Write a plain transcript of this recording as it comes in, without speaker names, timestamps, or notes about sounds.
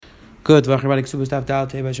Good. We're going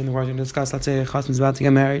to discuss, let's say, Chassan is about to get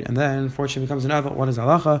married, and then, unfortunately, becomes an Avel. What is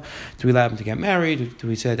halacha? Do we allow him to get married? Do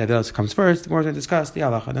we say that Avel comes first? We're going to discuss the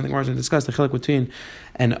halacha. Then we're going to discuss the chiluk between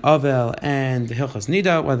an Avel and the Hilchas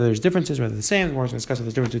Nida, whether there's differences, whether they're the same. We're going to discuss the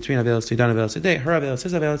difference between Avel Sidan, Avel Sideh, her Avel,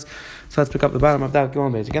 his Avel. So let's pick up the bottom of that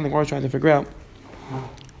Gilon base. Again, we're trying to figure out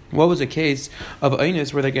what was a case of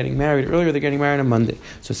Einis where they're getting married earlier, they're getting married on Monday.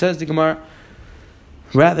 So says the Gemara,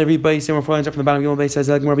 rather, everybody say more 4 lines up from the bottom of the base says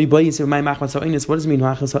everybody say my machmas ha'onis. What does it mean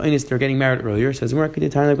machmas ha'onis? They're getting married earlier. Says let's say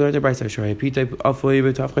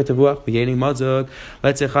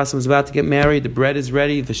Chasam is about to get married. The bread is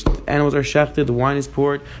ready. The animals are shechted. The wine is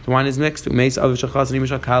poured. The wine is mixed. And the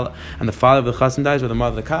father of the Chasam dies, or the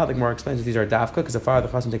mother of the Kala. The Gemara explains that these are dafka because the father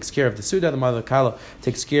of the Chasam takes care of the suda. The mother of the Kala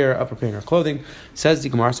takes care of preparing her clothing. Says the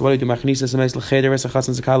Gemara. So what do we do?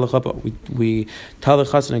 We tell the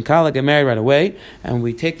Chasam and Kala get married right away, and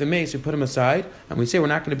we take the mace, we put him aside, and we say we're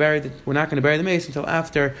not going to bury the mace until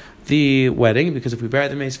after the wedding, because if we bury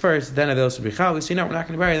the mace first, then Avel should be chal. We say no, we're not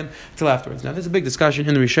going to bury them until afterwards. Now there's a big discussion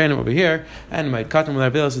in the Rishonim over here, and my katan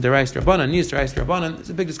with Avel is the Reis Rabbanan, needs the Reis Rabbanan. There's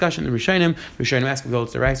a big discussion in the Rishonim. Rishonim ask Avel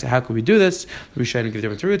it's the Reis. How could we do this? The Rishonim give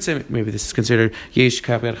different roots. Maybe this is considered Yesh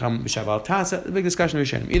Kapir Cham B'Shaval Tasa. The big discussion in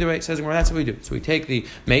the Rishonim. Either way, it says the Gemara, that's what we do. So we take the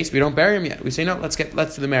mace, we don't bury him yet. We say no, let's do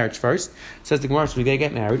the marriage first. It says the Gemara, so we gotta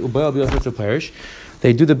get married.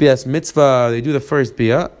 They do the bias mitzvah, they do the first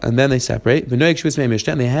bia, and then they separate. And they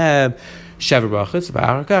have Shavuot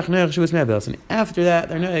brachas. And after that,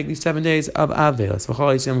 they're noeg these 7 days of Avelis.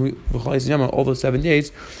 All those 7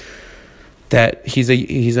 days that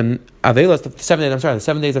he's an Avelis, the 7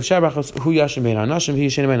 days of Shavuot, who Yashim bein Anashim, he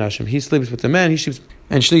Yishen bein Anashim. He sleeps with the man, she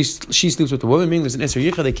sleeps with the woman, meaning there's an Isser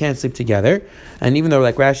Yicha, they can't sleep together. And even though,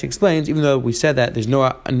 like Rashi explains, even though we said that there's no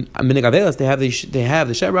Minig Avelis, they have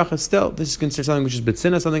the Shavuot, still, this is considered something which is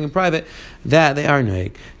B'tzina, something in private, that they are Noeg.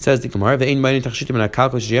 It says the Gemara, that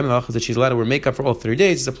she's allowed to wear makeup for all 3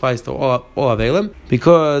 days. This applies to all Avelim,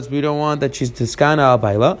 because we don't want that she's Tiskana al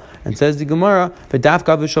Baila. And says the Gemara,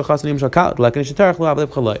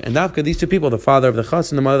 and these two people, the father of the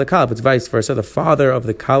chassan and the mother of the kala, if it's vice versa, the father of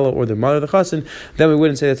the kala or the mother of the chassan, then we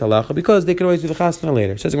wouldn't say that's halacha, because they could always do the chassan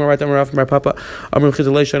later. Says right down my papa. This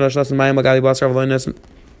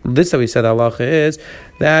that we said halacha is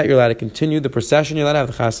that you're allowed to continue the procession, you're allowed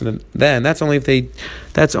to have the chassan, and then that's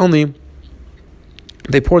only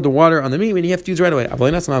they poured the water on the meat, and you have to use right away. If they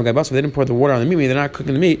didn't pour the water on the meat, they're not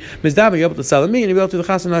cooking the meat. You're able to sell the meat, and you'll be able to do the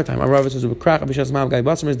chassan another time.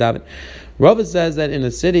 Rava says that in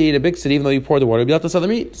a big city, even though you pour the water, you'll be able to sell the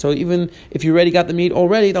meat. So even if you already got the meat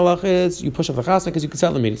already, the halacha is you push off the chassan because you can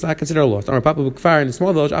sell the meat. It's not considered a loss. In a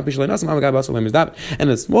small village, and in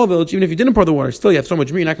a small village, even if you didn't pour the water, still you have so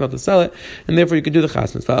much meat, you're not going to be able to sell it, and therefore you could do the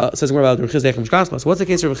chassan. Says so what's the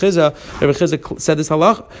case of Rav Chizah? Rav Chizah said this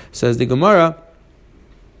halacha. Says the Gemara.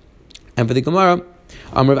 And for the Gemara,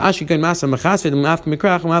 Rav Ashi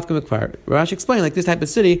explained like this type of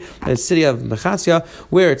city, a city of Mechasya,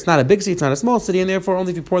 where it's not a big city, it's not a small city, and therefore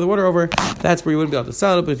only if you pour the water over, that's where you wouldn't be able to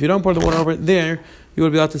sell it. But if you don't pour the water over there, you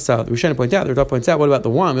would be able to sell it. The Rishonim point out, the Ritva points out, what about the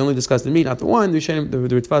wine? We only discussed the meat, not the wine. The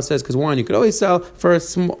Ritva says, because wine you could always sell for a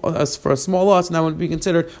small loss, and that would be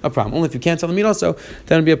considered a problem. Only if you can't sell the meat also,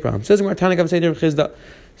 that would be a problem. Says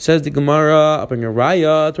Says the Gemara, up in your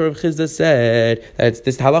Raya, Rav Chizda said that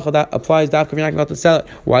this halacha that applies if you're not allowed to sell it.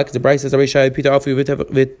 Why? Because the Bryce says, and the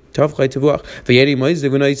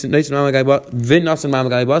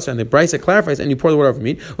Bryce clarifies, and you pour the water over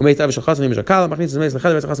meat. And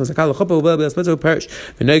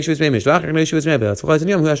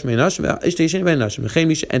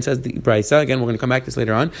says the Bryce, again, we're going to come back to this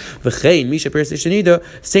later on.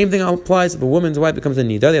 Same thing applies if a woman's wife becomes a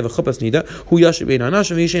nida. They have a chuppah's nida.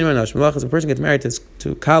 If a person gets married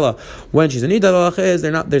to Kala when she's a nida, the halacha is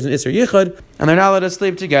there's an Isser Yichud, and they're not allowed to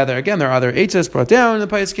sleep together. Again, there are other eitzes brought down in the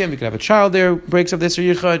Payas Kim. You could have a child there, breaks up the Isser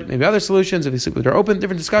Yichud, maybe other solutions, if you sleep with the door open,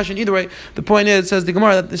 different discussion. Either way, the point is, says the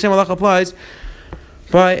Gemara, that the same halacha applies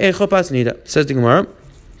by a chuppah's nida. Says the Gemara,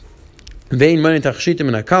 and the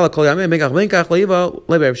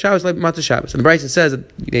Brisa says that,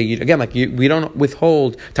 again, we don't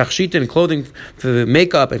withhold tachshita clothing for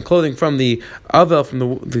makeup and clothing from the avel, from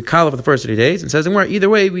the kala for the first 3 days. And says either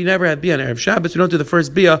way, we never have bia on Erev Shabbos. We don't do the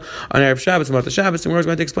first bia on Erev Shabbos and Mata Shabbos. And we're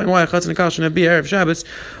going to explain why chatzon and kal shouldn't have bia Erev Shabbos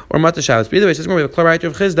or Mata Shabbos. But either way, it says we have a clarity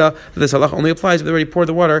of Chizda that this halacha only applies if they already poured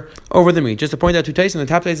the water over the meat. Just to point out two tastes, and the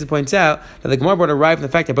top taste points out that the Gemara brought arrived from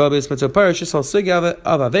the fact that Baba is mitzvah parish, just whole sugya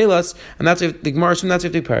of avelas. and that's if the Gemara assumes that's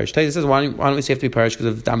if they perish. Taisa says, why don't we say if they perish because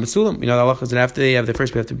of Dam Basulim? The halacha is that after they have the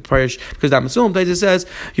first, we have to perish because of Dam Basulim. Taisa says,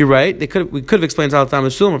 you're right. We could have explained how Dam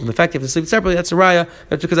Basulim from the fact you have to sleep separately. That's a raya.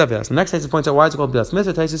 That's because of this. The next Taisa points out why it's called Bilas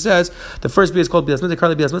Mitzvah. Taisa says the first bia is called Bilas Mitzvah.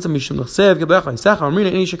 Karli Bilas Mitzvah mishum l'chsev gebecha yisachar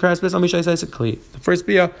amrina ini shekaras bis amisha yisayis kli. The first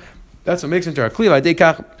bia, that's what makes into our kli.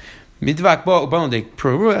 V'adeikach midvak bo ubalon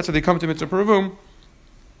peru. That's what they come to mitzvah peru.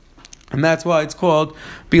 And that's why it's called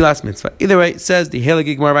Bilas Mitzvah. Either way, it says the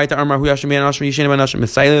Halagig Mar right Amar Hu Yashim and Ashim Yishin and Ashim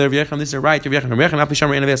Messiah of Yecham. This is right. Yecham Api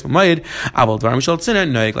Shamar and Avias Mayid. Aval Dvarim Shal Tzina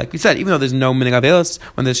Noig. Like we said, even though there's no meaning of Avelis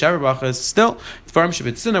when there's Shavar Brachas, still Dvarim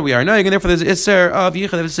Shabbat Tzina we are Noig, and therefore there's Isser of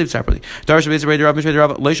Yecham that sleep separately. Dar Shabbat Zebra Rav Mishmei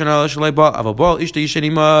Rav Leishon Al Shalei Ba Aval Bal Ishta Yishin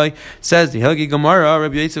Imai says the Halagig Gemara.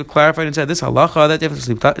 Rabbi Yitzchak clarified and said this halacha that they have to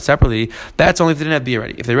sleep separately. That's only if they didn't have bia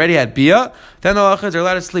ready. If they already had bia, then the halachas are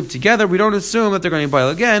allowed to sleep together. We don't assume that they're going to boil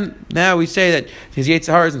again. Now we say that his Yetzer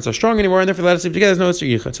Hara isn't so strong anymore, and therefore let us sleep together. There's no Isser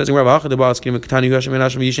Yichud. Says in the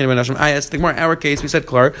Gemara, our case, we said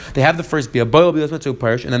Klar, they have the first bia, boil bia to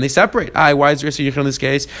perish, and then they separate. Why is there Isser Yichud in this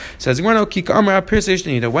case? Says in the Gemara,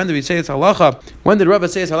 when did we say it's halacha? When did Rabbah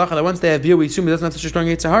say it's halacha that once they have bia, we assume it doesn't have such a strong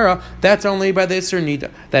Yetzer Hara? That's only by the Isser Nida.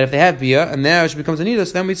 That if they have bia, and now she becomes a Nida,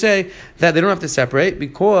 so then we say that they don't have to separate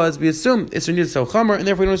because we assume Isser Nida is so chamer, and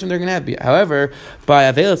therefore we don't assume they're going to have bia. However,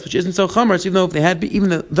 by Avelis, which isn't so chamer, so even though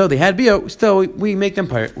they had bia, still we make them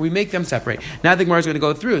separate. Now the Gemara is going to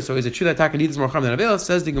go through. So is it true that Takanid is more chum than Avelis?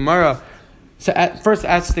 Says the Gemara. So first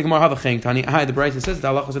asks the Gemara, Tani. The Brisa says the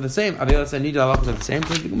halachos are the same. Avelis and Nida halachos are the same.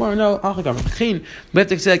 So the Gemara, no, Hachagamer. We have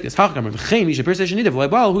to say like this. Hachagamer. Misha Persation Nida.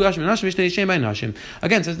 V'leibal Hu Yashim Nashim Mishtei Shem by Nashim.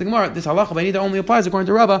 Again, says the Gemara, this halacha by Nida only applies according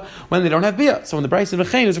to Rabbah when they don't have bia. So when the Brisa of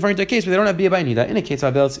V'chein is referring to a case where they don't have bia by Nida. In a case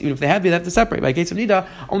of Avelis, even if they have bia, they have to separate. By a case of Nida,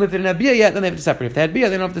 only if they didn't have bia yet, then they have to separate. If they had bia,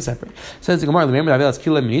 they don't have to separate. Says the Gemara, remember Avelis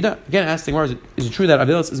Kilim Nida. Again, asks the Gemara, is it true that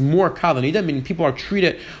Avelis is more kal than Nida, meaning people are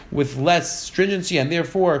treated with less stringency, and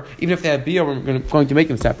therefore, even if they have bia, we're going to make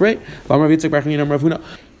them separate.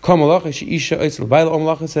 Kamalacha Isha Isla Baila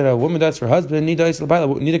Omalacha said a woman does for her husband, Nida Isla Baila,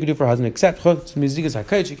 Nida could do for her husband, except Mizigas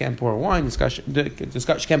Hakait, she can't pour wine, discussion,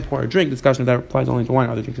 she can't pour a drink, discussion that applies only to wine,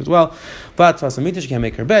 other drinks as well. But Fasamita, she can't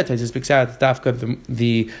make her bed, Taisa speaks out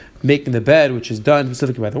the making the bed, which is done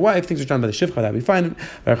specifically by the wife, things are done by the Shivcha, that we find.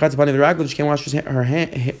 She can't wash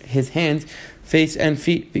his hands, face and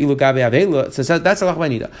feet. So that's Allah by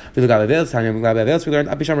Nida. We learned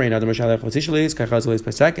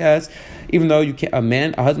even though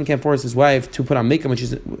a husband can't force his wife to put on makeup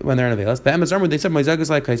when they're in a veil. They said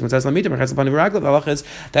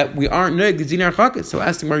that we aren't neg. So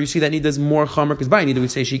asking where you see that Nida is more chamer because by Nida we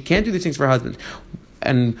say she can't do these things for her husband.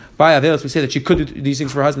 And by Avelis, we say that she could do these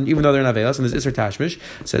things for her husband, even though they're in Avelis, and there's Isser Tashmish.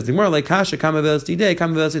 Says the Gemara, like Kasha, Kam Avelis Didei,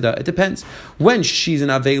 Kam Avelis Ida. It depends. When she's in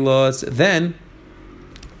Avelis, then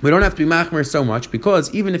we don't have to be machmer so much because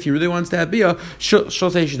even if he really wants to have bia, she'll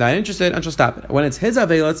say she's not interested and she'll stop it. When it's his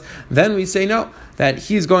avelis, then we say no, that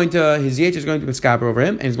his yet is going to be scabber over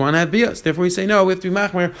him and he's going to have bia. So therefore we say no, we have to be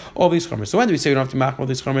machmer all these chumers. So when do we say we don't have to machmer all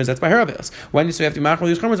these chumers? That's by her avelis. When do we say we have to machmer all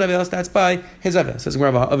these chumers avelis? That's by his avelis. Says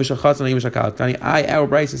our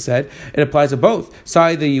Brisa said it applies to both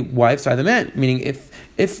side the wife, side the man. Meaning if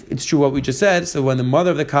it's true what we just said, so when the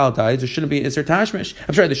mother of the Kal dies, there shouldn't be an Isser Tashmish.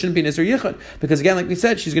 There shouldn't be an Isser Yichud. Because again, like we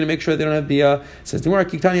said, she's going to make sure they don't have bia. Says the Gemara,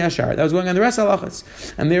 Kiktani Ashar. That was going on the rest of halachas.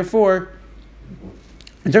 And therefore,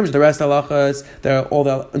 in terms of the rest of halachas,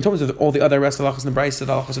 in terms of all the other rest of halachas in the Brisa,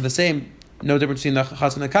 the halachas are the same. No difference between the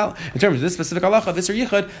chas and the kal. In terms of this specific halacha, this Isser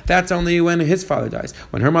Yichud, that's only when his father dies.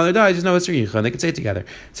 When her mother dies, there's no Isser Yichud. They can say it together. It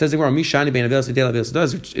says the Gemara, Mishani bein avelis v'dei avelis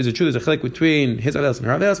does. Is it true there's a chilek between his avelis and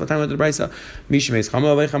her avelis? What time went to the Brisa? Mishimeis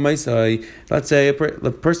chama v'chamaisai. Let's say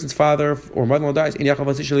the person's father or mother-in-law dies. In Yachav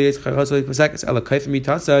v'sishli yis chaychos v'sekes ela kaif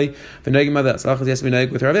mitasai v'negim avelis. Halachas yes v'neg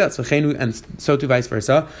with her avelis. V'cheinu and so too vice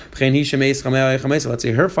versa. V'chein hi shemeis chama v'chamaisai. Let's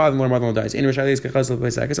say her father or mother-in-law dies. In Rishali yis chaychos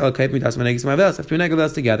v'sekes ela kaif mitas v'negis avelis. Have to neg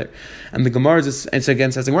avelis together. And the Gemara is again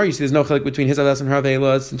says the Gemara, you see there's no chilek between his avelis and her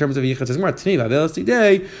avelis in terms of yichud. Says Gemara, Tani avelis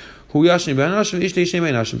today. Hu yashim b'anashim ishtei shem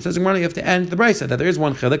b'anashim. Says the Gemara, you have to end the brisa that there is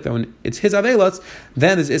one chilek that when it's his avelis,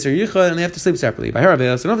 then there's Isser Yichud and they have to sleep separately. By her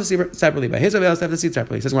avelis, they don't have to sleep separately. By his avelis, they have to sleep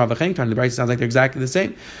separately. Says Gemara, v'chein the brisa sounds like they're exactly the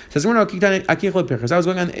same. Says Gemara, akichol pirchas. I was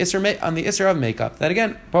going on the Isser of makeup. That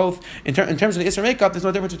again, both in terms of the Isser makeup, there's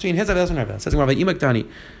no difference between his avelis and her avelis. Says Gemara, v'imak tani.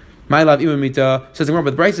 My love, Ima Mita says the Gemara,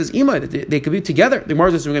 but the Brisa says Ima, they could be together. The Gemara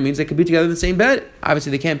is assuming it means they could be together in the same bed.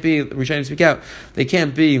 Obviously, they can't be. We're trying to speak out. They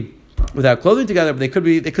can't be without clothing together, but they could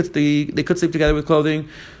be. They could sleep together with clothing.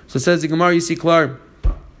 So it says the Gemara, you see, Klar.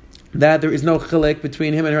 that there is no chilik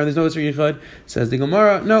between him and her, there's no Isser Yichud. Says the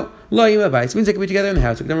Gemara, no, lo yim abayis. Means they can be together in the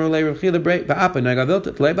house. So the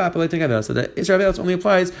Isser Avelos only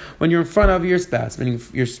applies when you're in front of your spouse, meaning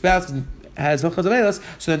your spouse has Hilchos Avelos,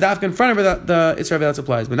 so the dafka in front of her, the Isser Avelos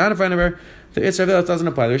applies, but not in front of her, the Isser Avelos doesn't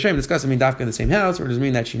apply. The Rishonim discuss, dafka in the same house, or does it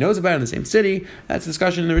mean that she knows about it in the same city? That's a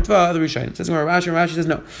discussion in the Ritva of the Rishonim. Says Rashi says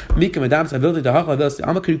no.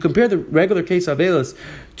 Could you compare the regular case of Avelos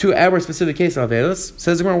to our specific case of Avelos?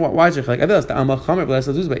 Says why is it like Avelos? The Alma Chamer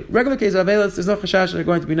regular case of Avelos, there's no chashash they're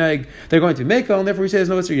going to be naig, they're going to make and therefore we say there's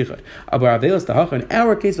no Isser Yichud. But Avelos the Hacha, in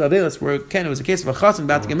our case of Avelos, where Ken it was a case of a chassan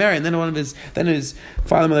about to get married, and then his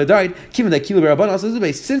father and mother died. Since the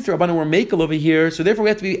Rabbanan were makel over here, so therefore we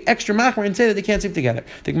have to be extra machmer and say that they can't sleep together.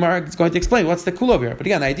 The Gemara is going to explain what's the kula over here. But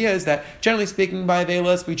again, the idea is that generally speaking, by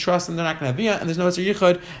Avelos, we trust them they're not going to have bia, and there's no Isser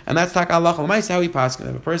Yichud, and that's tak Allah al how we pass.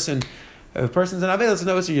 If a person's in Avelos, there's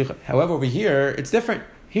no Isser Yichud. However, over here it's different.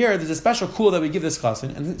 Here, there's a special kula that we give this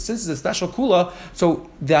chassan, and since it's a special kula, so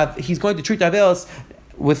that he's going to treat Avelos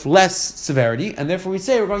with less severity, and therefore we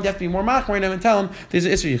say we're going to have to be more machmer and tell him there's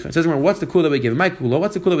an Isser Yichud. It says, what's the kula we give? My kula,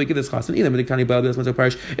 what's the kula we give this chassan? Either if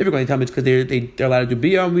you're going to tell me it's because they're allowed to do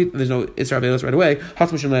biyah, there's no Isser Avelos right away. It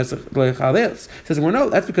says, no,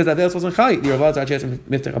 that's because Avelos wasn't chai. Either Rav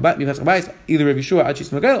Yeshua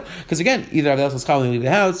Achis Magel, because again, either Avelos is chai when they leave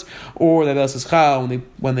the house, or the Avelos is chai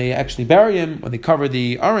when they actually bury him, when they cover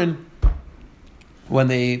the aron, when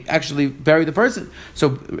they actually bury the person.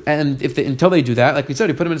 So, and if until they do that, like we said,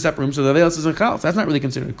 you put them in a separate room, so the Avelos isn't chal. So that's not really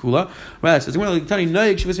considered a kula. Right? So the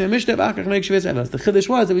chiddush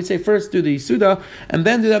was that we'd say first do the suda and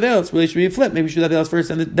then do the Avelos. Really should be flipped. Maybe we should do the Avelos first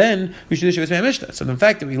and then we should do the Shivas Mishnah. So the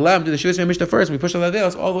fact that we allow them to do the Shivas Mishnah first and we push the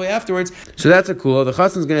Avelos all the way afterwards, so that's a kula. The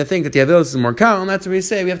chassan is going to think that the Avelos is more kal, and that's what we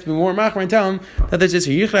say. We have to be more machmer and tell him that there's just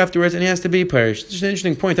a yichud afterwards and he has to be perished. It's just an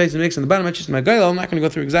interesting point. Tyson makes on the bottom. I'm not going to go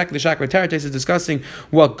through exactly the shakra. Tyson is discussing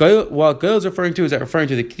what goel is referring to. Is that referring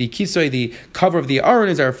to the kisoi, the cover of the aron?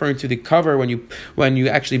 Is that referring to the cover when you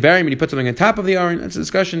actually bury him and you put something on top of the aron? That's a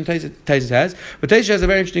discussion Taisus has. But Taisus has a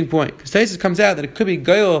very interesting point, because Taisus comes out that it could be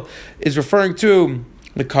goel is referring to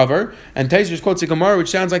the cover, and Taisus just quotes a Gemara, which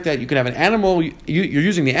sounds like that you can have an animal. You're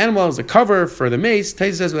using the animal as a cover for the mace.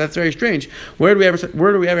 Taisus says, well, that's very strange. Where do we ever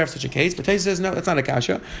have such a case? But Taisus says, no, that's not a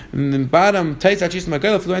kasha. And then bottom Taisus Achis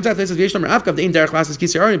Magel, Taisus says, it's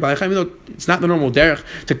not the normal derech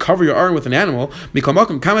to cover your arm with an animal.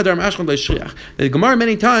 The Gemara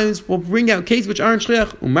many times will bring out cases which aren't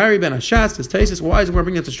shliach. Umari ben Hashas says Taisus, why is the Gemara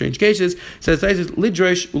bringing out such strange cases? Says Taisus,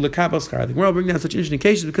 lidrosh ulekabel schar. The Gemara will bring out such interesting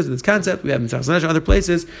cases because of this concept. We have in Sasanash and other places.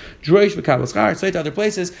 Droish v'kabel schar. Say to other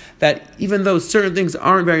places that even though certain things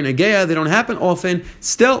aren't very negeya, they don't happen often.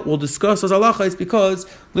 Still, we'll discuss those halachas because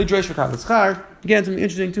lidrosh v'kabel schar. Again, something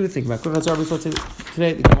interesting to think about.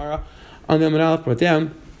 Today, the Gemara on the Amalek brought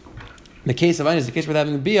down the case of is the case where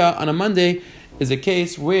having a bia on a Monday is a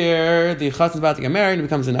case where the chassan is about to get married and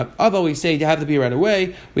becomes an although we say you have the bia right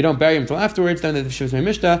away, we don't bury him until afterwards. Then the Shivas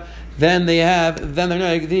Mishnah, then they're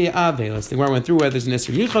like the Avelos. The Gemara went through whether there's an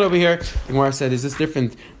Isser Yichud over here. The Gemara said, is this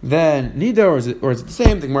different than Nida or is it the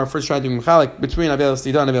same? The Gemara first tried to mechalik between Avelos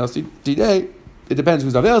Tida and Avelos Tidei. It depends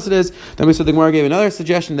whose Avelos it is. Then we said the Gemara gave another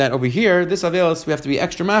suggestion that over here, this Avelos, we have to be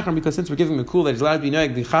extra machar because since we're giving him a kul that he's allowed to be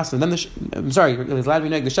noeg the chassan, then he's allowed to be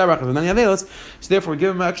noeg the shabrach and then the Avelos, so therefore we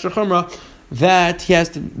give him extra chumrah that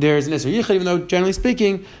there's an Isser Yichud, even though generally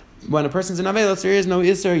speaking, when a person's in Avelos, there is no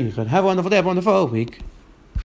Isser Yichud. Have a wonderful day, have a wonderful week.